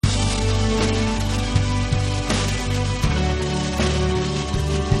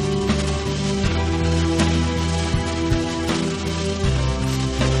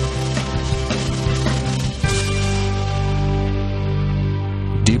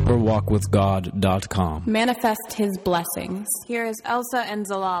deeperwalkwithgod.com. Manifest His blessings. Here is Elsa and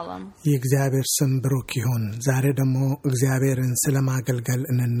Zelalem. የእግዚአብሔር ስም ብሩክ ይሁን። ዛሬ ደግሞ እግዚአብሔርን ስለማገልገል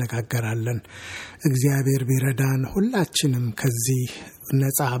እንነጋገራለን። እግዚአብሔር ቢረዳን ሁላችንም ከዚህ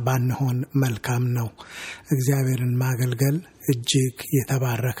ነፃ ባንሆን መልካም ነው። እግዚአብሔርን ማገልገል እጅግ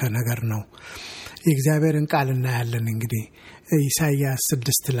የተባረከ ነገር ነው። የእግዚአብሔርን ቃል እናያለን። እንግዲህ ኢሳይያስ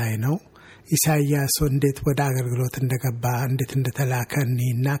 6 ላይ ነው። ኢሳይያስ እንዴት ወደ አገልግሎት እንደገባ እንዴት እንደተላከና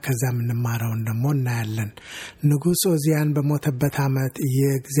ከዛም እንማራውን ደግሞ እናያለን። ንጉሥ ኦዚያን በሞተበት ዓመት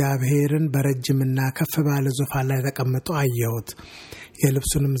የእግዚአብሔርን በረጅምና ከፍ ባለ ዙፋን ላይ ተቀምጦ አየሁት።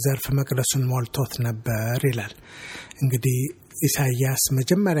 የልብሱንም ዘርፍ መቅደሱን ሞልቶት ነበር ይላል። እንግዲህ ኢሳይያስ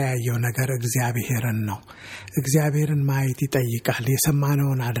መጀመሪያ ያየው ነገር እግዚአብሔርን ነው። እግዚአብሔርን ማየት ይጠይቃል።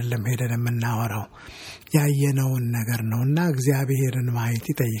 የሰማነውን አይደለም ሄደን የምናወራው፣ ያየነውን ነገር ነውና እግዚአብሔርን ማየት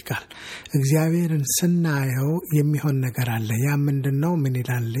ይጠይቃል። እግዚአብሔርን ስናየው የሚሆን ነገር አለ። ያ ምንድነው? ምን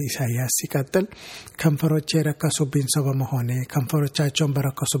ይላል ኢሳይያስ ሲቀጥል? ከንፈሮቼ የረከሱብኝ ሰው በመሆኔ ከንፈሮቻቸውን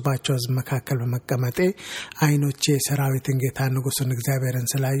በረከሱባቸው ሕዝብ መካከል በመቀመጤ ዓይኖቼ ሰራዊትን ጌታ ንጉሡን እግዚአብሔርን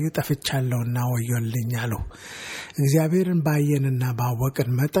ስላዩ ጠፍቻለሁና ወዮልኝ አሉ። እግዚአብሔርን ባየንና ባወቅን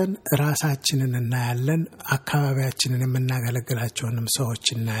መጠን ራሳችንን እናያለን፣ አካባቢያችንን የምናገለግላቸውንም ሰዎች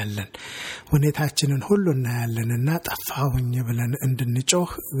እናያለን፣ ሁኔታችንን ሁሉ እናያለንና ጠፋሁኝ ብለን እንድንጮህ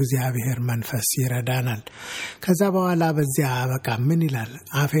እግዚአብሔር መንፈስ ይረዳናል። ከዛ በኋላ በዚያ በቃ ምን ይላል?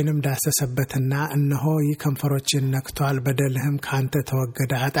 አፌንም ዳሰሰበትና እነሆ ይህ ከንፈሮችን ነክቷል፣ በደልህም ካንተ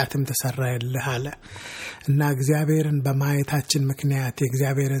ተወገደ፣ ኃጢአትም ተሰራየልህ አለ። እና እግዚአብሔርን በማየታችን ምክንያት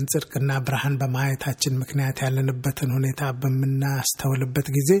የእግዚአብሔርን ጽድቅና ብርሃን በማየታችን ምክንያት ያለንበትን ሁኔታ በምናስተውልበት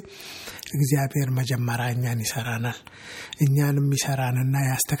ጊዜ እግዚአብሔር መጀመሪያ እኛን ይሰራናል። እኛንም ይሰራንና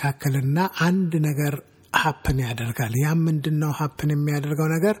ያስተካክልና አንድ ነገር ሀፕን ያደርጋል። ያ ምንድነው ሀፕን የሚያደርገው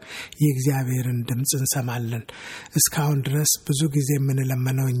ነገር? የእግዚአብሔርን ድምጽ እንሰማለን። እስካሁን ድረስ ብዙ ጊዜ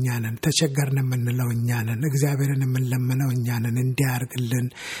የምንለምነው እኛ ነን። ተቸገርን የምንለው እኛ ነን። እግዚአብሔርን የምንለምነው እኛ ነን። እንዲያርግልን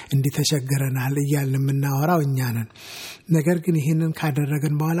እንዲተቸገረናል እያልን የምናወራው እኛ ነን። ነገር ግን ይህንን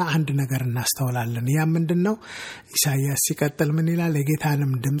ካደረግን በኋላ አንድ ነገር እናስተውላለን። ያ ምንድነው? ኢሳይያስ ሲቀጥል ምን ይላል?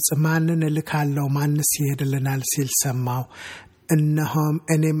 የጌታንም ድምጽ ማንን እልካለሁ ማንስ ይሄድልናል ሲል ሰማው። እነሆም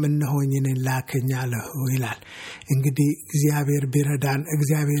እኔም እነሆኝ እኔን ላከኝ አለሁ ይላል። እንግዲህ እግዚአብሔር ቢረዳን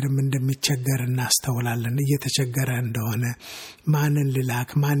እግዚአብሔርም እንደሚቸገር እናስተውላለን። እየተቸገረ እንደሆነ ማንን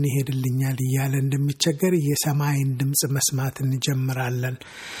ልላክ ማን ይሄድልኛል እያለ እንደሚቸገር የሰማይን ድምጽ መስማት እንጀምራለን።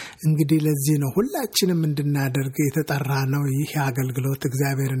 እንግዲህ ለዚህ ነው ሁላችንም እንድናደርግ የተጠራ ነው። ይህ አገልግሎት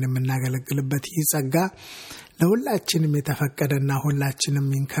እግዚአብሔርን የምናገለግልበት ይህ ጸጋ ለሁላችንም የተፈቀደና ሁላችንም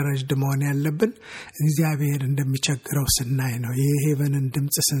ኢንከሬጅድ መሆን ያለብን እግዚአብሔር እንደሚቸግረው ስናይ ነው። የሄቨንን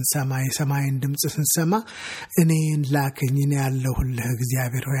ድምጽ ስንሰማ የሰማይን ድምጽ ስንሰማ እኔን ላከኝ እኔ ያለሁልህ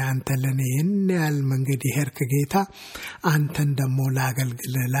እግዚአብሔር ሆይ አንተ ለኔ ያል መንገድ ይሄርክ ጌታ አንተን ደሞ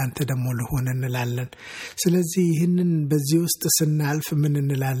ላገልግልህ ላንተ ደሞ ልሆን እንላለን። ስለዚህ ይህንን በዚህ ውስጥ ስናልፍ ምን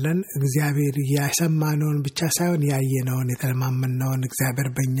እንላለን? እግዚአብሔር ያሰማነውን ብቻ ሳይሆን ያየነውን የተለማመነውን እግዚአብሔር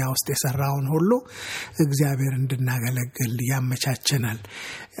በእኛ ውስጥ የሰራውን ሁሉ እግዚአብሔር እንድናገለግል ያመቻቸናል።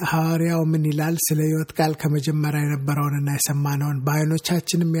 ሐዋርያው ምን ይላል? ስለ ሕይወት ቃል ከመጀመሪያ የነበረውንና የሰማነውን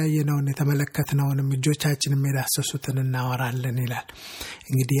በዓይኖቻችንም ያየነውን የተመለከትነውንም እጆቻችንም የዳሰሱትን እናወራለን ይላል።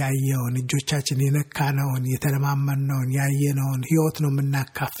 እንግዲህ ያየውን እጆቻችን የነካነውን የተለማመነውን ያየነውን ሕይወት ነው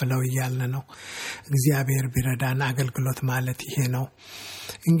የምናካፍለው እያልን ነው። እግዚአብሔር ቢረዳን አገልግሎት ማለት ይሄ ነው።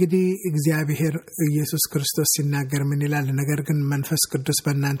 እንግዲህ እግዚአብሔር ኢየሱስ ክርስቶስ ሲናገር ምን ይላል? ነገር ግን መንፈስ ቅዱስ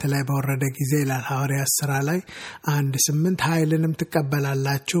በእናንተ ላይ በወረደ ጊዜ ይላል ሐዋርያት ሥራ ላይ 1:8 ኃይልንም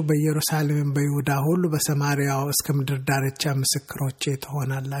ትቀበላላችሁ፣ በኢየሩሳሌም በይሁዳ ሁሉ በሰማርያው እስከ ምድር ዳርቻ ምስክሮቼ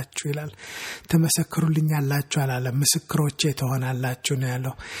ትሆናላችሁ ይላል። ተመሰክሩልኛላችሁ አላለም፣ ምስክሮቼ ትሆናላችሁ ነው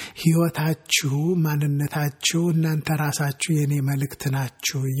ያለው። ሕይወታችሁ ማንነታችሁ እናንተ ራሳችሁ የኔ መልእክት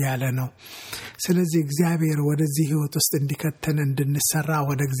ናችሁ እያለ ነው። ስለዚህ እግዚአብሔር ወደዚህ ሕይወት ውስጥ እንዲከተን እንድንሰራ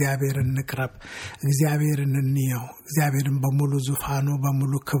ወደ እግዚአብሔር እንቅረብ። እግዚአብሔርን እንየው። እግዚአብሔርን በሙሉ ዙፋኑ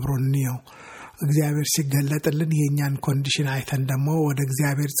በሙሉ ክብሩ እንየው። እግዚአብሔር ሲገለጥልን የኛን ኮንዲሽን አይተን ደግሞ ወደ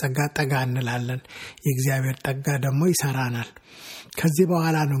እግዚአብሔር ጸጋ ጠጋ እንላለን። የእግዚአብሔር ጸጋ ደግሞ ይሰራናል። ከዚህ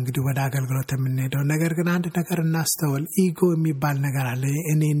በኋላ ነው እንግዲህ ወደ አገልግሎት የምንሄደው። ነገር ግን አንድ ነገር እናስተውል። ኢጎ የሚባል ነገር አለ።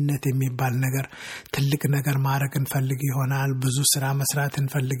 እኔነት የሚባል ነገር። ትልቅ ነገር ማድረግ እንፈልግ ይሆናል። ብዙ ስራ መስራት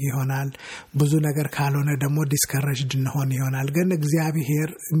እንፈልግ ይሆናል። ብዙ ነገር ካልሆነ ደግሞ ዲስከሬጅድ እንሆን ይሆናል። ግን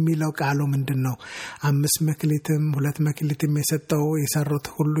እግዚአብሔር የሚለው ቃሉ ምንድነው? 5 መክሊትም 2 መክሊትም የሰሩት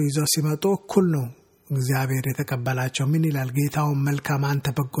ሁሉ ይዘው ሲመጡ እኩል ነው እግዚአብሔር የተቀበላቸው። ምን ይላል? ጌታውን መልካም አንተ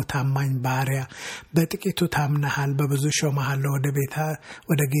በጎ ታማኝ ባሪያ፣ በጥቂቱ ታምነሃል፣ በብዙ ሾመሃለሁ፣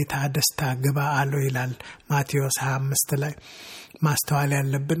 ወደ ጌታ ደስታ ግባ አለው ይላል ማቴዎስ 25 ላይ። ማስተዋል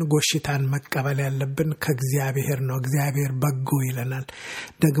ያለብን ጎሽታን መቀበል ያለብን ከእግዚአብሔር ነው። እግዚአብሔር በጎ ይለናል።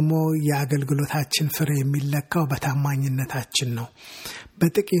 ደግሞ የአገልግሎታችን ፍሬ የሚለካው በታማኝነታችን ነው።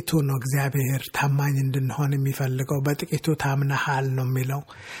 በጥቂቱ ነው እግዚአብሔር ታማኝ እንድንሆን የሚፈልገው። በጥቂቱ ታምነሃል ነው የሚለው።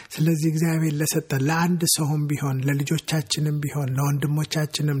 ስለዚህ እግዚአብሔር ለሰጠን ለአንድ ሰውም ቢሆን ለልጆቻችንም ቢሆን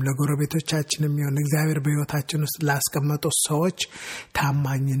ለወንድሞቻችንም ለጎረቤቶቻችንም ቢሆን እግዚአብሔር በሕይወታችን ውስጥ ላስቀመጠው ሰዎች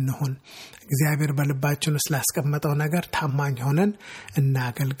ታማኝ እንሁን። እግዚአብሔር በልባችን ውስጥ ላስቀመጠው ነገር ታማኝ ሆነን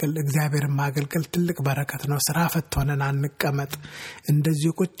እናገልግል። እግዚአብሔርን ማገልገል ትልቅ በረከት ነው። ስራ ፈት ሆነን አንቀመጥ።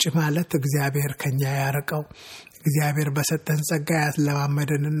 እንደዚህ ቁጭ ማለት እግዚአብሔር ከኛ ያርቀው። እግዚአብሔር በሰጠን ጸጋ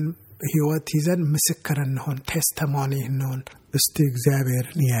ያለማመደንን ሕይወት ይዘን ምስክር እንሆን፣ ቴስቲሞኒ እንሆን። እስቲ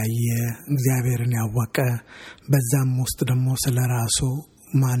እግዚአብሔርን ያየ እግዚአብሔርን ያወቀ በዛም ውስጥ ደግሞ ስለራሱ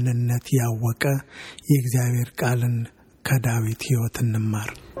ማንነት ያወቀ የእግዚአብሔር ቃልን ከዳዊት ሕይወት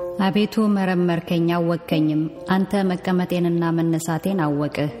እንማር። አቤቱ መረመርከኝ አወቅከኝም፣ አንተ መቀመጤንና መነሳቴን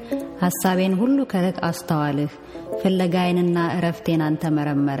አወቅህ። ሐሳቤን ሁሉ ከሩቅ አስተዋልህ፣ ፍለጋዬንና ዕረፍቴን አንተ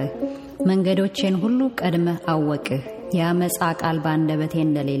መረመርህ። መንገዶቼን ሁሉ ቀድመህ አወቅህ፣ የአመፃ ቃል በአንደበቴ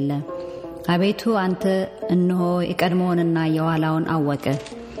እንደሌለ። አቤቱ አንተ እነሆ የቀድሞውንና የኋላውን አወቅህ።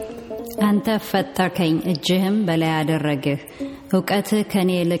 አንተ ፈጠርከኝ፣ እጅህም በላይ አደረግህ። ዕውቀትህ ከኔ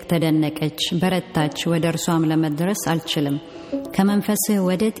ይልቅ ተደነቀች በረታች፣ ወደ እርሷም ለመድረስ አልችልም። ከመንፈስህ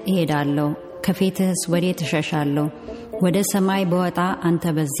ወዴት እሄዳለሁ? ከፊትህስ ወዴት እሸሻለሁ? ወደ ሰማይ በወጣ አንተ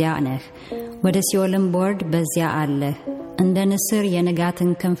በዚያ ነህ፣ ወደ ሲኦልም ቦርድ በዚያ አለህ። እንደ ንስር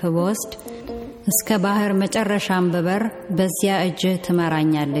የንጋትን ክንፍ በወስድ እስከ ባህር መጨረሻም በበር በዚያ እጅህ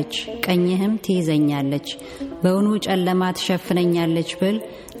ትመራኛለች፣ ቀኝህም ትይዘኛለች። በውኑ ጨለማ ትሸፍነኛለች ብል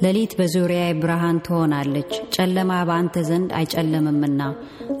ሌሊት በዙሪያዬ ብርሃን ትሆናለች። ጨለማ በአንተ ዘንድ አይጨለምምና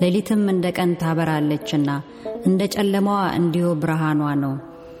ሌሊትም እንደ ቀን ታበራለችና እንደ ጨለማዋ እንዲሁ ብርሃኗ ነው።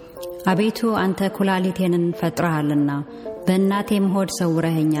 አቤቱ አንተ ኩላሊቴን ፈጥረሃልና በእናቴም ሆድ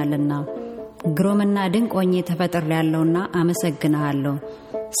ሰውረኸኛልና ግሩምና ድንቅ ሆኜ ተፈጥሬያለሁና አመሰግንሃለሁ።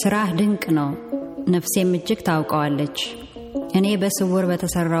 ስራህ ድንቅ ነው፣ ነፍሴም እጅግ ታውቀዋለች። እኔ በስውር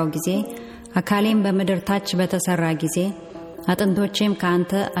በተሰራው ጊዜ አካሌም በምድር ታች በተሰራ ጊዜ አጥንቶቼም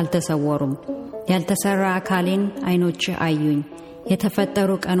ከአንተ አልተሰወሩም። ያልተሰራ አካሌን ዓይኖችህ አዩኝ። የተፈጠሩ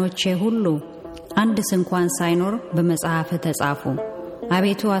ቀኖቼ ሁሉ አንድ እንኳን ሳይኖር በመጽሐፍ ተጻፉ።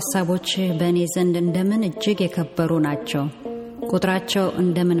 አቤቱ ሐሳቦችህ በእኔ ዘንድ እንደምን እጅግ የከበሩ ናቸው። ቁጥራቸው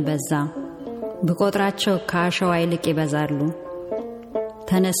እንደምን በዛ! በቁጥራቸው ከአሸዋ ይልቅ ይበዛሉ።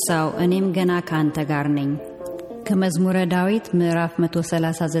 ተነሳው፣ እኔም ገና ከአንተ ጋር ነኝ። ከመዝሙረ ዳዊት ምዕራፍ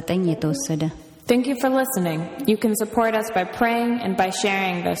 139 የተወሰደ። Thank you for listening. You can support us by praying and by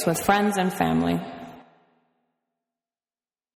sharing this with friends and family.